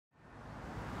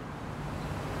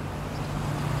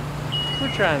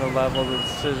We're trying to level the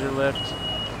scissor lift.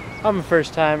 I'm a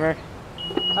first timer.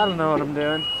 I don't know what I'm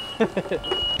doing.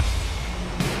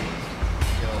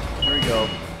 Here we go.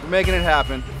 We're making it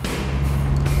happen.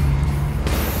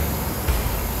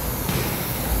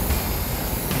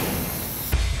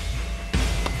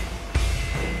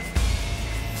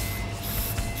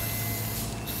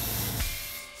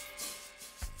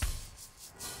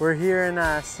 We're here in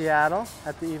Seattle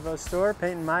at the Evo store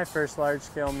painting my first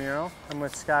large-scale mural. I'm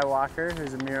with Skywalker,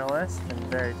 who's a muralist and a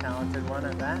very talented one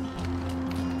at that.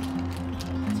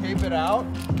 Tape it out,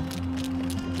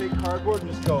 take cardboard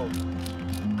and just go,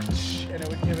 and it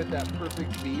would give it that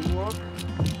perfect V look.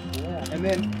 Yeah. And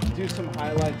then do some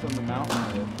highlights on the mountain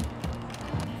with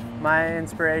it. My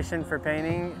inspiration for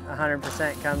painting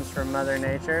 100% comes from Mother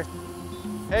Nature.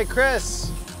 Hey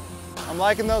Chris, I'm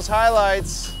liking those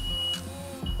highlights.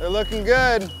 They're looking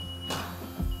good.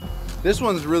 This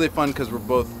one's really fun because we're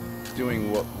both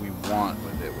doing what we want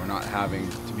with it. We're not having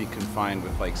to be confined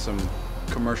with like some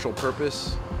commercial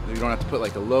purpose. You don't have to put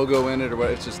like a logo in it or what.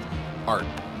 It's just art.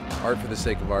 Art for the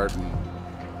sake of art, and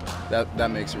that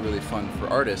makes it really fun for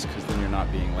artists because then you're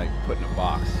not being like put in a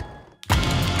box.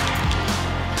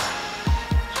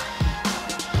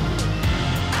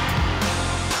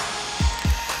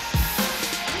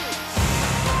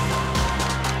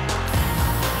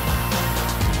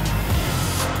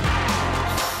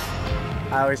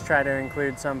 I always try to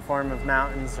include some form of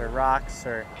mountains or rocks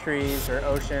or trees or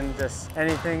ocean, just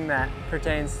anything that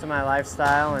pertains to my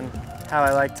lifestyle and how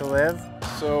I like to live.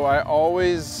 So I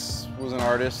always was an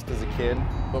artist as a kid,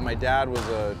 but my dad was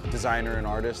a designer and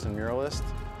artist and muralist.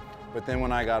 But then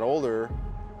when I got older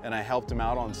and I helped him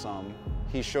out on some,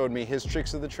 he showed me his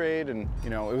tricks of the trade, and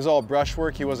it was all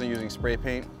brushwork. He wasn't using spray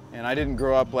paint. And I didn't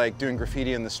grow up like doing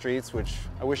graffiti in the streets, which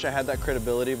I wish I had that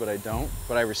credibility, but I don't.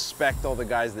 But I respect all the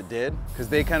guys that did, because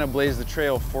they kind of blazed the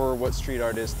trail for what street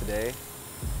art is today.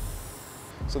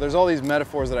 So there's all these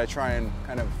metaphors that I try and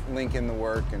kind of link in the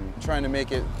work, and trying to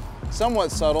make it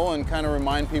somewhat subtle and kind of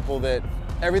remind people that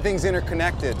everything's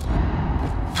interconnected.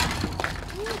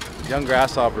 Young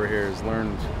grasshopper here has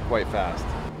learned quite fast.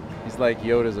 He's like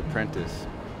Yoda's apprentice.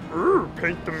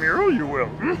 Paint the mural, you will.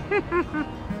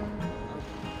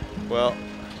 Well,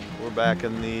 we're back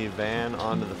in the van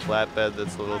onto the flatbed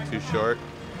that's a little too short.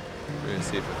 We're gonna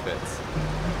see if it fits.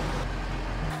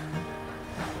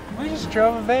 We just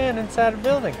drove a van inside a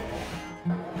building.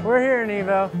 We're here in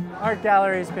Evo. Art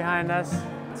gallery's behind us.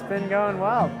 It's been going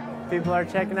well. People are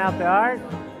checking out the art.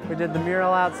 We did the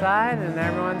mural outside and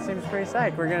everyone seems pretty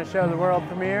psyched. We're gonna show the world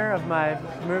premiere of my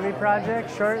movie project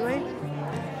shortly.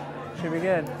 Should be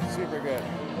good. Super good.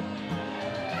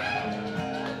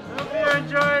 Hope you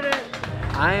enjoyed it.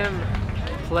 I am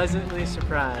pleasantly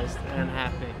surprised and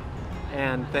happy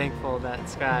and thankful that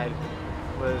Sky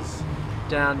was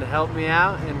down to help me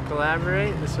out and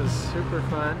collaborate. This was super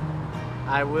fun.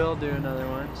 I will do another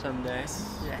one someday.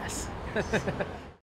 Yes.